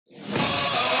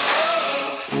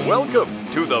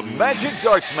Welcome to the Magic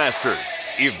Darts Masters,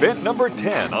 event number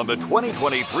 10 on the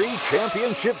 2023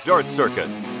 Championship Darts Circuit.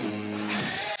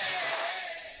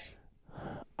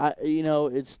 You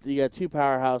got two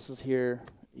powerhouses here.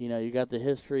 You know, you got the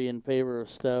history in favor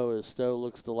of Stowe as Stowe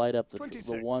looks to light up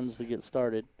the ones to get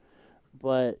started.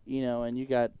 But, and you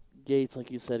got Gates,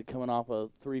 like you said, coming off a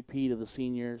three-peat of the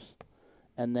seniors.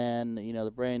 And then,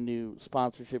 the brand new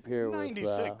sponsorship here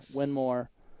 96. With Winmore.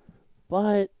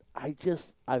 But I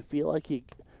feel like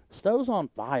Stowe's on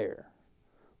fire.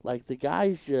 Like, the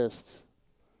guy's just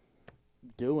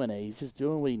doing it. He's just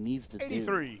doing what he needs to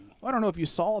 83. do. I don't know if you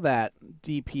saw that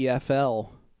DPFL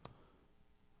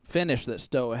finish that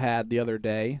Stowe had the other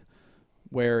day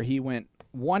where he went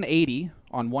 180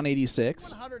 on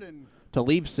 186 to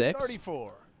leave 6.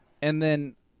 34. And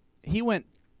then he went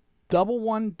double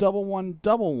one, double one,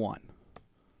 double one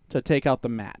to take out the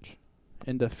match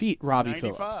and defeat Robbie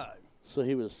 95. Phillips. So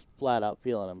he was flat out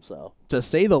feeling himself. To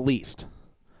say the least.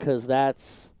 Because that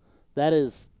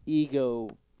is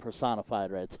ego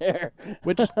personified right there.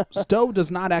 Which Stowe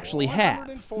does not actually have.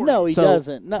 No, he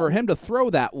doesn't. No. For him to throw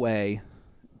that way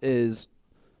is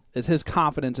his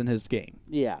confidence in his game.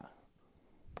 Yeah.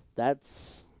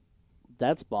 That's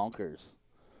bonkers.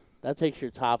 That takes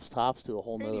your tops to a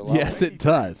whole nother level. Yes, it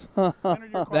does.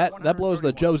 that blows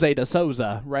the Jose de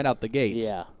Souza right out the gates.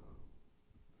 Yeah.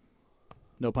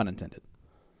 No pun intended.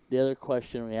 The other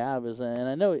question we have is, and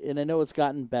I know it's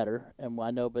gotten better,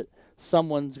 but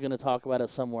someone's going to talk about it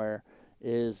somewhere,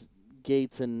 is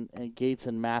Gates and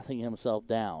mathing himself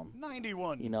down.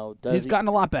 91. He's gotten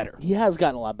a lot better. He has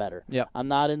gotten a lot better. Yep. I'm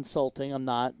not insulting. I'm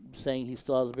not saying he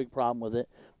still has a big problem with it,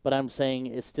 but I'm saying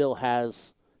it still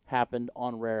has happened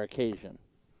on rare occasion.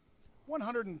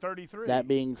 133. That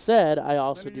being said, I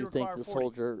also Leonard, do think the 40.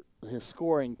 soldier, his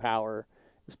scoring power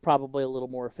is probably a little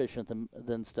more efficient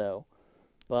than Stowe.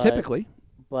 But, Typically.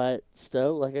 But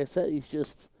Stowe, like I said,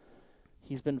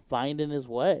 he's been finding his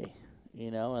way,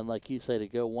 and like you say, to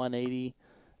go 180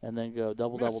 and then go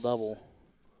double.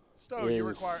 Stowe, you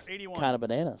require 81. Kind of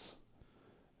bananas.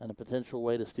 And a potential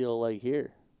way to steal a leg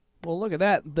here. Well, look at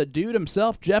that. The dude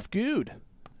himself, Jeff Good,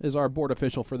 is our board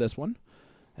official for this one,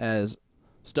 as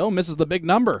Stowe misses the big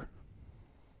number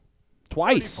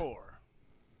twice. 34.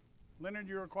 Leonard,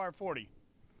 you require 40.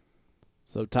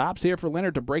 So tops here for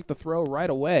Leonard to break the throw right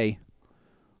away.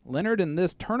 Leonard in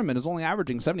this tournament is only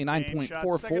averaging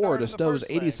 79.44 to Stowe's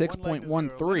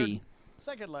 86.13.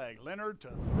 Second leg, Leonard to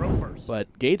throw first.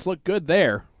 But Gates looked good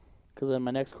there. Because then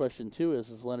my next question, too, is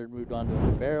Leonard moved on to a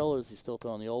new barrel, or is he still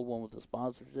throwing the old one with the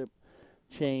sponsorship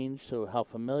change? So how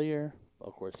familiar?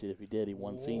 Of course, if he did, he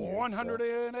won senior.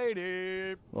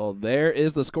 180. Well, there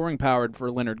is the scoring power for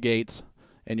Leonard Gates.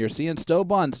 And you're seeing Stowe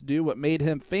Buntz do what made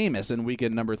him famous in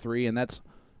weekend number 3, and that's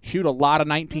shoot a lot of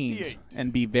 19s 58.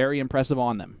 and be very impressive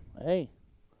on them. Hey,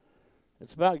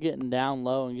 it's about getting down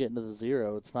low and getting to the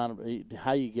zero. It's not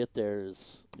how you get there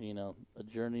is, a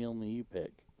journey only you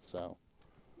pick. So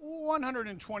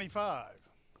 125.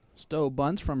 Stowe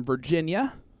Buntz from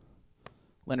Virginia.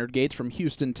 Leonard Gates from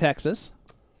Houston, Texas.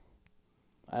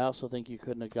 I also think you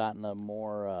couldn't have gotten a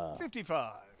more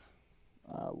 55.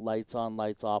 Lights on,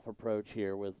 lights off approach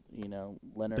here with,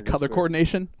 Leonard. The color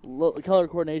coordination? Color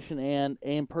coordination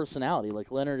and personality.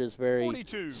 Like, Leonard is very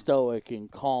 42. stoic and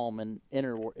calm and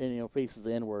faces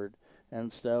inward.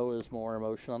 And Stowe is more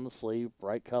emotion on the sleeve,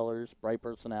 bright colors, bright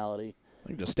personality.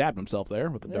 He just stabbed himself there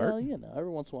with the dart. Well, every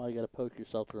once in a while you got to poke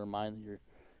yourself to remind that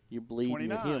you're bleeding,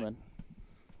 29. you're human.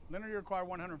 Leonard, you require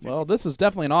 150. Well, this is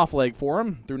definitely an off leg for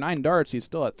him. Through 9 darts, he's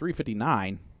still at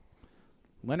 359.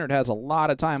 Leonard has a lot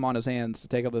of time on his hands to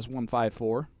take out this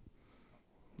 154,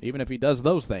 even if he does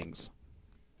those things.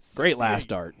 68. Great last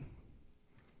dart.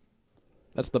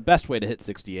 That's the best way to hit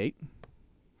 68,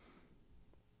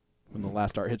 when the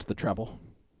last dart hits the treble.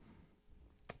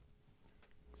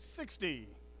 60.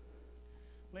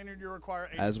 Leonard, you require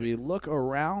 86. As we look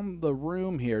around the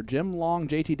room here, Jim Long,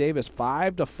 JT Davis,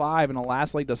 5-5 in a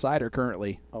last leg decider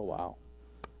currently. Oh, wow.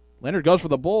 Leonard goes for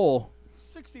the bull.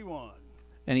 61.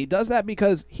 And he does that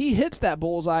because he hits that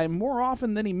bullseye more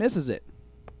often than he misses it.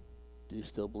 Do you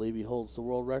still believe he holds the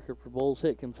world record for bulls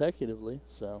hit consecutively?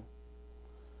 So,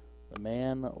 the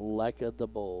man like the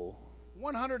bull.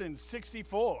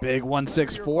 164. Big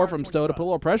 164 from Stowe to put a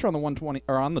little pressure on the 120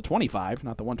 or on the 25,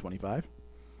 not the 125.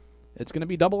 It's going to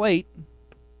be double 8.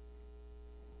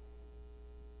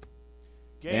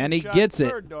 And he gets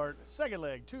it. Third dart, second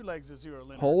leg, 2 legs to 0.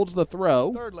 Leonard. Holds the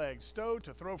throw. Third leg, Stowe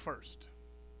to throw first.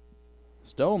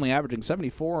 Stowe only averaging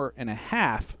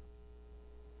 74.5.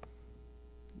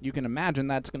 You can imagine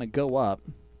that's going to go up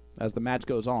as the match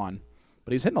goes on.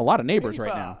 But he's hitting a lot of neighbors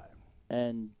right now.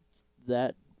 And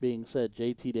that being said,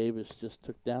 JT Davis just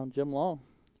took down Jim Long.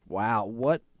 Wow,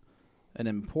 what an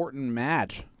important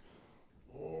match.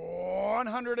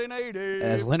 180.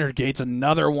 As Leonard Gates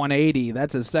another 180.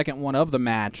 That's his second one of the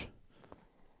match.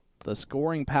 The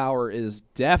scoring power is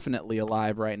definitely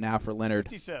alive right now for Leonard.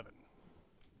 57.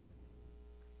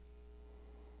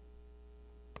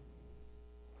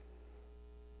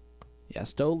 Yeah,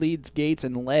 Stowe leads Gates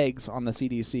in legs on the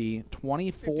CDC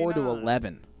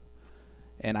 24-11.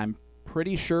 And I'm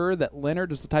pretty sure that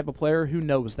Leonard is the type of player who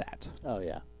knows that. Oh,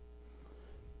 yeah.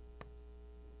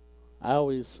 I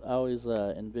always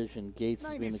envision Gates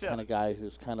as being the kind of guy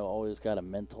who's kind of always got a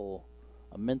mental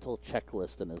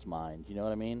checklist in his mind. You know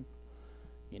what I mean?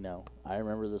 You know, I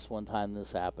remember this one time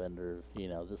this happened, or, you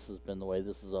know, this has been the way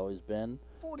this has always been.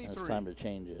 43. It's time to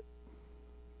change it.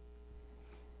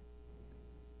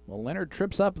 Well, Leonard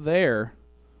trips up there,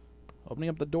 opening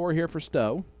up the door here for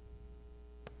Stowe.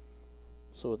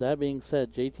 So with that being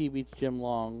said, JT beats Jim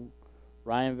Long.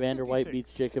 Ryan Vanderwhite 56.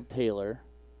 beats Jacob Taylor.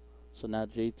 So now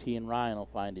JT and Ryan will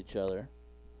find each other.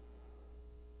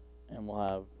 And we'll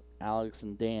have Alex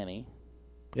and Danny.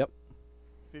 Yep.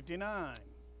 59.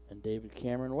 And David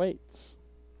Cameron waits.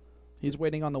 He's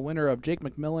waiting on the winner of Jake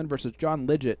McMillan versus John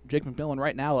Lidgett. Jake McMillan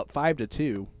right now up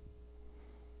 5-2.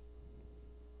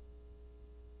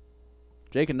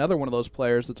 Jake, another one of those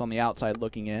players that's on the outside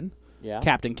looking in. Yeah.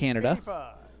 Captain Canada,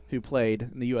 85. who played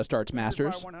in the U.S. Darts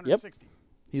Masters. 160.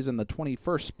 He's in the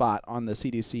 21st spot on the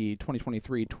CDC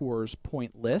 2023 Tours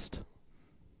point list.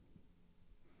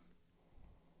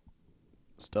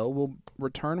 Stowe will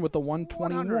return with the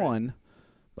 121,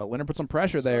 but Leonard put some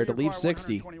pressure there to leave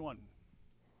 60.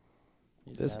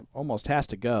 This almost has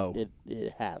to go.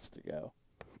 It has to go.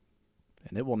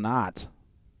 And it will not.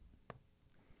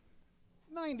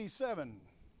 97.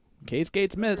 In case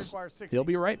Gates miss, he'll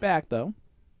be right back, though.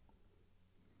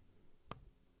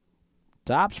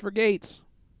 Tops for Gates.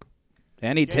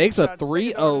 And he takes a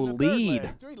 3-0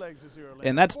 lead.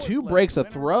 And that's 2 breaks a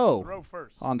throw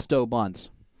on Stowe Buntz.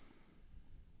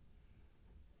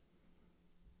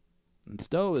 And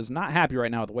Stowe is not happy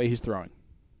right now with the way he's throwing.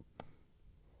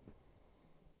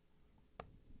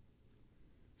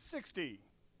 60.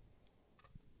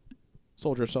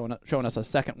 Soldier showing us a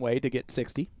second way to get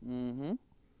 60. Mm-hmm.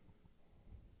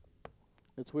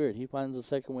 It's weird. He finds a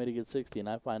second way to get 60, and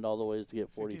I find all the ways to get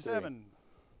 43. 57.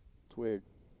 It's weird.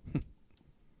 A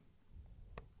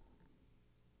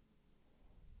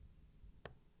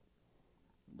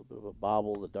little bit of a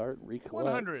bobble of the dart, recollects.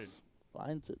 100.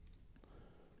 Finds it.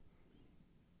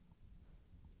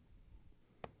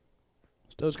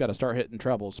 Stowe's got to start hitting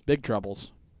troubles, big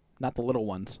troubles, not the little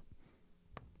ones.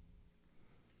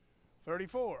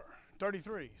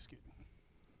 33, excuse me.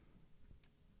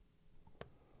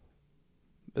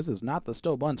 This is not the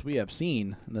Stowe Buntz we have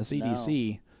seen in the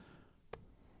CDC.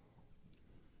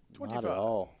 No. Not at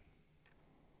all.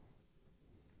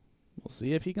 We'll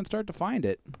see if he can start to find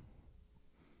it.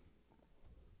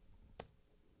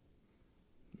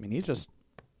 I mean, he's just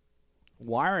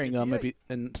wiring them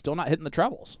and still not hitting the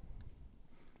trebles.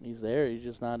 He's there. He's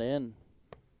just not in.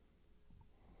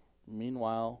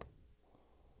 Meanwhile,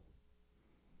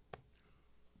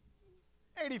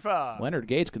 85. Leonard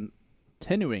Gates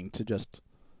continuing to just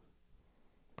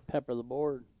pepper the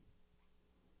board.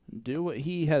 Do what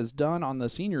he has done on the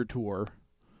senior tour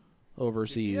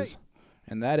overseas, 58.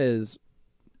 and that is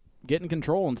get in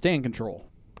control and stay in control.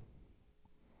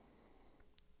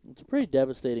 It's a pretty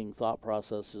devastating thought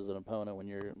process as an opponent when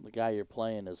the guy you're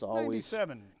playing is always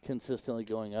 97. consistently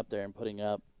going up there and putting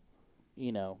up,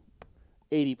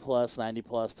 80 plus, 90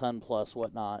 plus, 10 plus,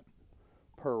 whatnot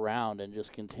per round, and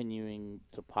just continuing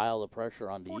to pile the pressure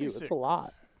onto 46. you. It's a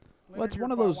lot. Well, it's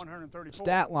one of those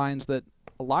stat lines that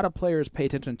a lot of players pay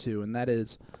attention to, and that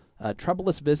is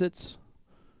troubleless visits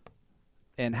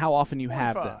and how often you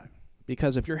have them.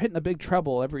 Because if you're hitting a big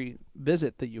treble every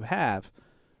visit that you have,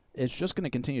 it's just going to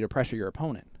continue to pressure your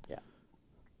opponent. Yeah.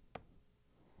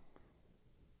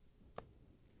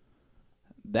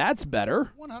 That's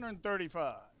better.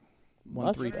 135.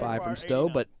 135 from Stowe,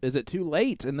 but is it too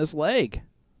late in this leg?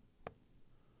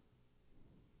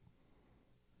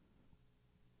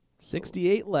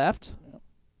 68 left. Yep.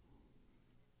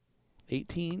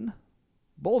 18.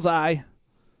 Bullseye.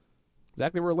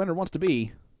 Exactly where Leonard wants to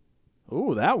be.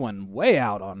 Ooh, that one way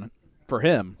out on for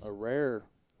him. A rare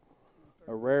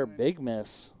big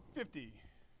miss. 50.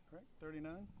 Correct?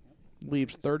 39? Yep.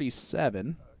 Leaves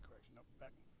 37. Correction. Nope, back.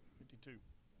 52.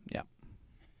 Yeah.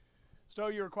 Stowe,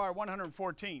 you require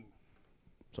 114.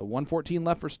 So 114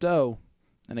 left for Stowe.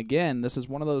 And again, this is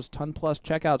one of those ton-plus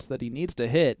checkouts that he needs to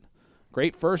hit.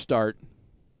 Great first start.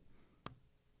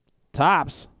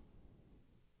 Tops.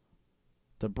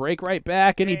 to break right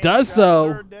back, and he does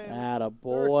so.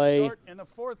 Attaboy. Third dart in the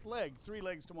fourth leg. 3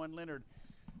 legs to 1 Leonard.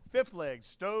 Fifth leg,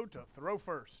 Stowe to throw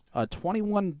first. A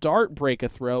 21 dart break a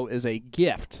throw is a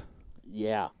gift.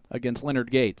 Yeah. Against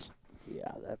Leonard Gates.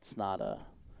 Yeah, that's not a...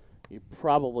 You're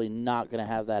probably not going to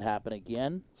have that happen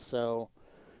again. So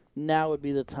now would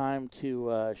be the time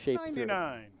to shape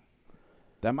 99. Through.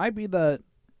 That might be the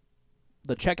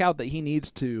checkout that he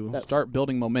needs to start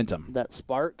building momentum. That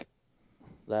spark,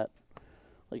 that,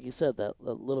 like you said, that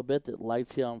little bit that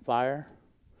lights you on fire.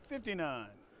 59.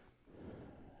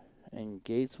 And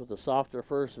Gates with a softer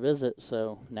first visit,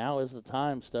 so now is the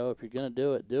time, Stowe. If you're going to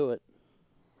do it, do it.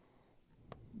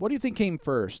 What do you think came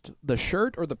first, the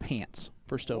shirt or the pants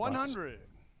for Stowe Buntz? 100.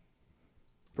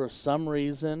 For some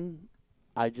reason,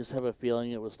 I just have a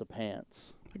feeling it was the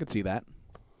pants. I could see that.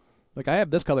 Like, I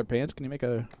have this colored pants. Can you make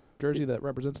a jersey that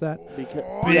represents that? Big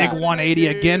 180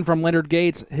 again from Leonard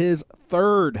Gates, his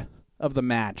third of the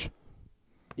match.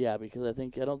 Yeah, because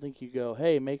I don't think you go,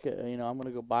 hey, make a, I'm going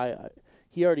to go buy.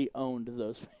 He already owned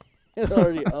those. He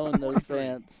already owned those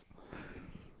pants.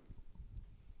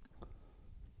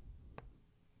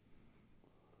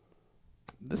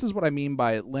 This is what I mean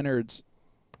by Leonard's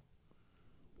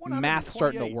math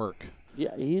starting to work.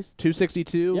 Yeah, he's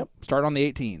 262. Yep. Start on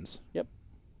the 18s. Yep.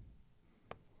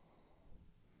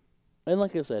 And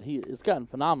like I said, it's gotten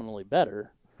phenomenally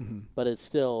better, but it's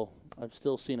still I've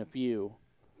still seen a few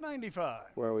 95.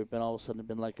 where we've been all of a sudden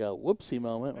been like a whoopsie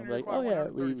moment. We're like, oh yeah,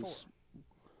 it leaves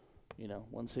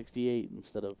 168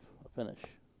 instead of a finish.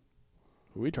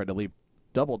 We tried to leave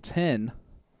double 10.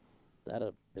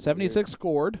 That 76 weird.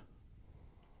 Scored.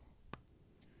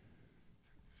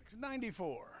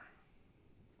 94.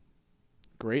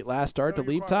 Great last start to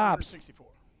leave tops.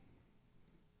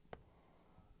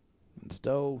 And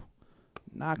Stowe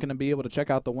not going to be able to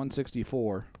check out the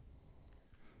 164.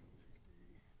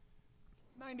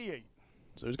 98.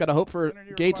 So he's got to hope for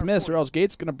Gates' miss, or else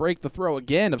Gates going to break the throw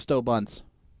again of Stowe Buntz.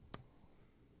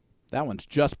 That one's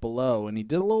just below, and he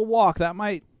did a little walk. That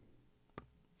might...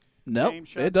 Nope,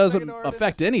 it doesn't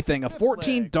affect anything. A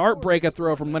 14 dart break a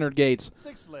throw from Leonard Gates.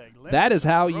 That is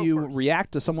how you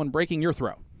react to someone breaking your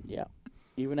throw. Yeah.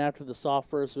 Even after the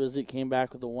soft first visit, came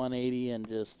back with the 180 and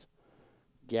just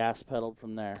gas pedaled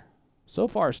from there. So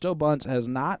far, Stowe Buntz has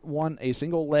not won a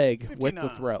single leg 59. With the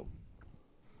throw.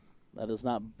 That does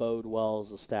not bode well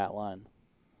as a stat line.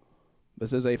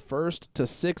 This is a first to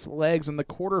 6 legs in the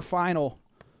quarterfinal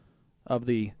of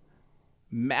the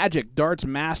Magic Darts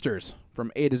Masters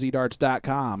from A to Z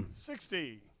Darts.com.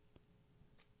 60.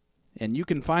 And you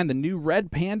can find the new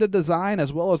Red Panda design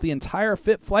as well as the entire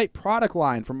Fit Flight product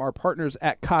line from our partners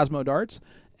at Cosmo Darts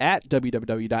at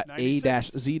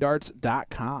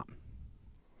www.a-zdarts.com.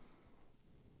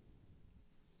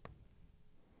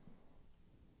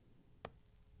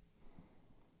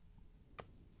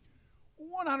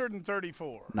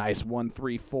 $134. Nice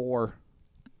 134.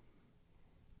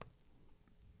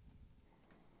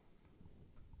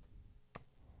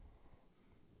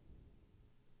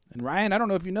 And Ryan, I don't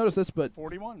know if you noticed this, but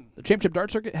 41. The Championship Dart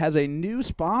Circuit has a new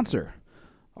sponsor.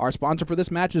 Our sponsor for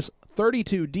this match is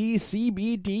 32D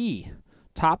CBD.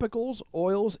 Topicals,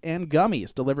 oils, and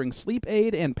gummies, delivering sleep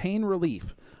aid and pain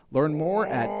relief. Learn more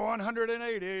at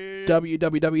 180.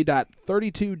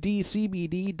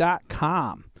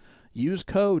 www.32dcbd.com. Use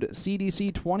code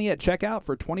CDC20 at checkout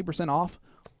for 20% off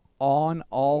on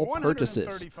all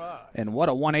purchases. And what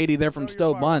a 180 there from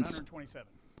Stowe Buntz.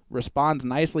 Responds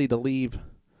nicely to leave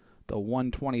the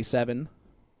 127.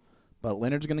 But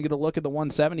Leonard's going to get a look at the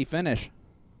 170 finish.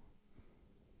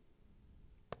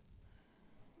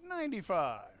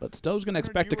 95. But Stowe's going to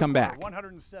expect to come back.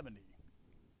 170.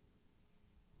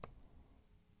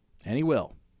 And he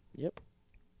will. Yep.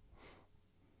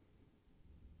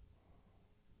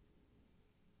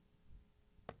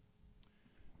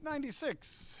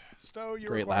 $96. Stowe, you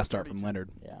great last start from Leonard.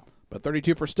 Yeah. But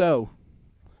 32 for Stowe.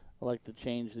 I like to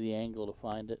change the angle to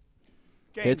find it.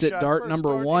 Hits it, dart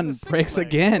number 1, breaks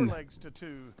again.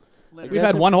 We've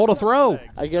had if, one hole to throw.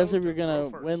 I guess if you're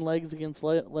going to win legs against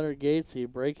Leonard Gates, you're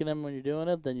breaking him when you're doing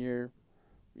it, then you're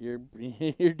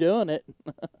doing it.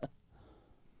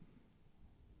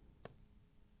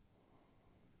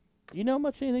 Do you know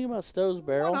much anything about Stowe's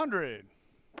barrel? 100.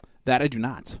 That I do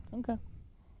not. Okay.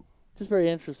 Just very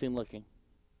interesting looking.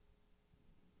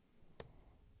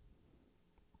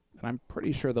 And I'm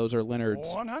pretty sure those are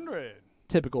Leonard's 100.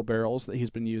 typical barrels that he's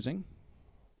been using.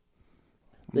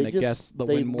 I guess the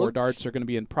win more darts are going to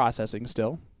be in processing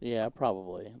still. Yeah,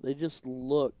 probably. They just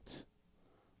looked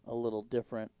a little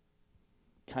different,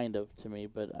 kind of, to me.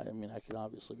 But, I mean, I could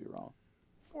obviously be wrong.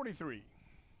 43.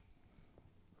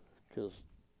 Because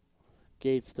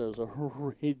Gates throws a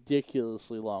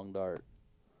ridiculously long dart.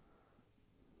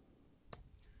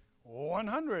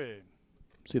 100.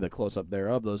 See the close-up there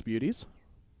of those beauties.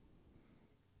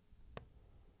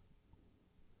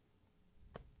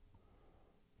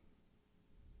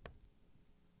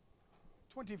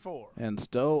 $24. And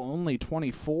Stowe only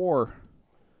 24.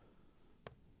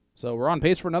 So we're on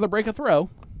pace for another break of throw.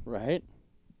 Right.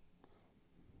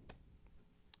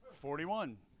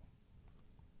 41.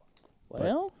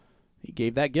 Well, he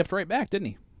gave that gift right back, didn't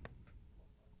he?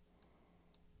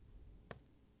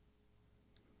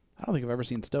 I don't think I've ever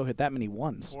seen Stowe hit that many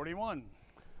ones. 41.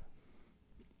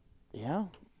 yeah,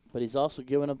 but he's also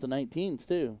given up the 19s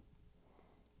too.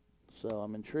 So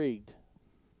I'm intrigued.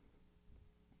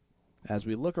 As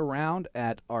we look around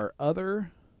at our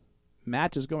other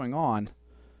matches going on,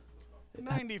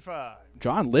 95.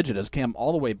 John Lidgett has come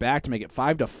all the way back to make it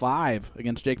 5-5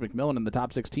 against Jake McMillan in the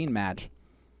top 16 match.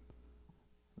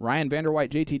 Ryan Vanderwhite,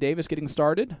 JT Davis getting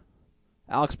started.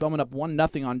 Alex Spellman up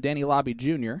 1-0 on Danny Lobby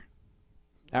Jr.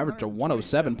 Averaged a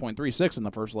 107.36 in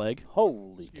the first leg.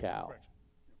 Holy cow. Correction.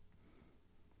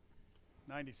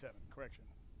 97, correction.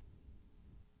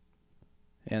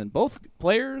 And both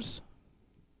players,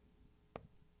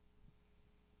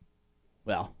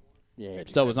 well, Yeah.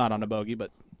 Stowe was not on a bogey,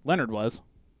 but Leonard was.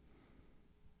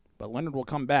 But Leonard will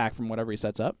come back from whatever he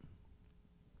sets up.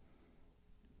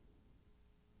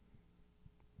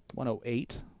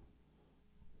 108.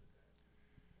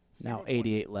 Now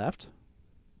 88 left.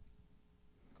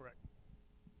 Correct.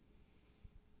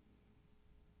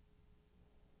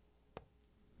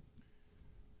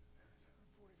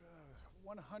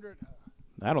 100.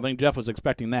 I don't think Jeff was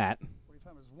expecting that.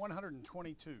 45 is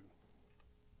 122.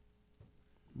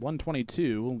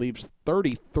 122 leaves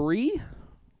 33.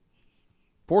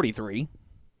 43.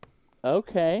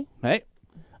 Okay. Hey,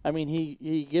 I mean,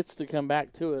 he gets to come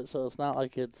back to it, so it's not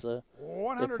like it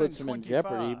puts him in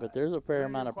jeopardy, but there's a fair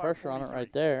amount of pressure on it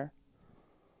right there.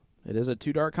 it is a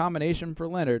two-dart combination for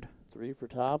Leonard. 3 for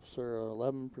tops or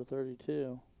 11 for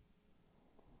 32.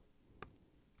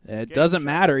 It doesn't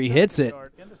matter. He hits it.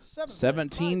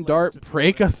 17 dart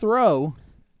break a throw.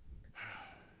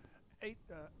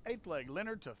 Eighth leg,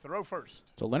 Leonard to throw first.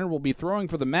 So Leonard will be throwing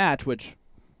for the match, which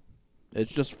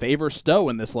it's just favors Stowe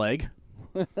in this leg.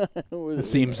 It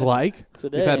seems like.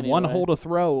 Today, we've had anyway. one hole to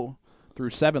throw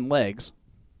through 7 legs.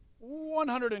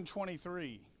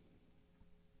 123.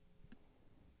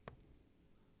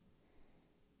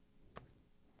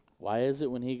 Why is it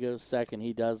when he goes second,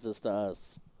 he does this to us?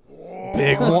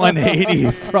 Big 180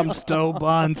 from Stowe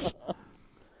Buntz.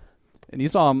 And you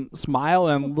saw him smile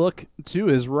and look to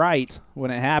his right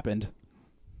when it happened.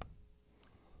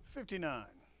 59.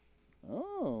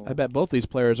 Oh. I bet both these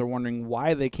players are wondering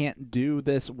why they can't do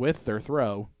this with their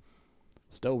throw.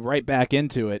 Stowe right back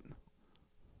into it.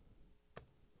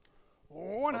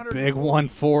 140. Big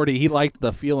 140. He liked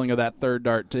the feeling of that third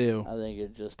dart, too. I think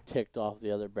it just ticked off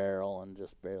the other barrel and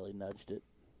just barely nudged it.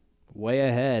 Way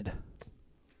ahead.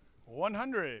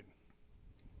 100.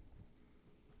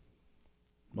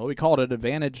 Well, we called it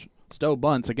advantage Stowe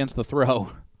Buntz against the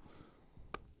throw.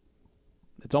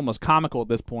 It's almost comical at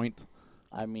this point.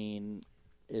 I mean,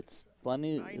 it's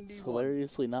funny. 91. It's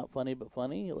hilariously not funny, but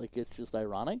funny. Like, it's just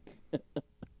ironic.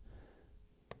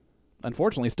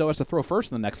 Unfortunately, Stowe has to throw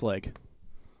first in the next leg.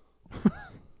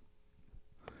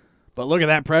 But look at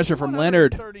that pressure from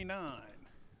Leonard. 39.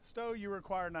 Stowe, you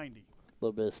require 90. A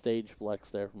little bit of stage flex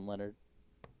there from Leonard.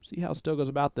 See how Stowe goes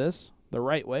about this? The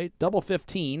right way. Double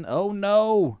 15. Oh,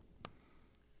 no.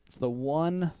 It's the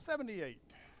one 78.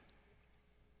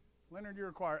 Leonard, you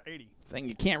require 80. thing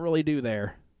you can't really do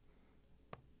there.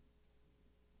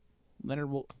 Leonard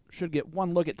should get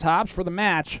one look at tops for the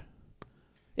match.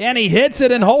 And he hits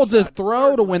it and holds his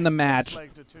throw to win the match.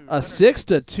 A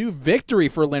 6-2 victory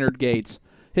for Leonard Gates.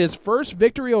 His first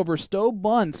victory over Stowe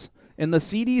Buntz in the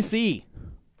CDC.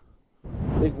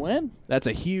 Big win. That's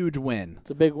a huge win.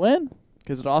 It's a big win.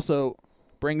 Because it also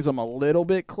brings him a little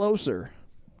bit closer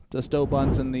to Stowe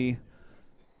Buntz in the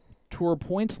tour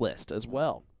points list as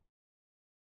well.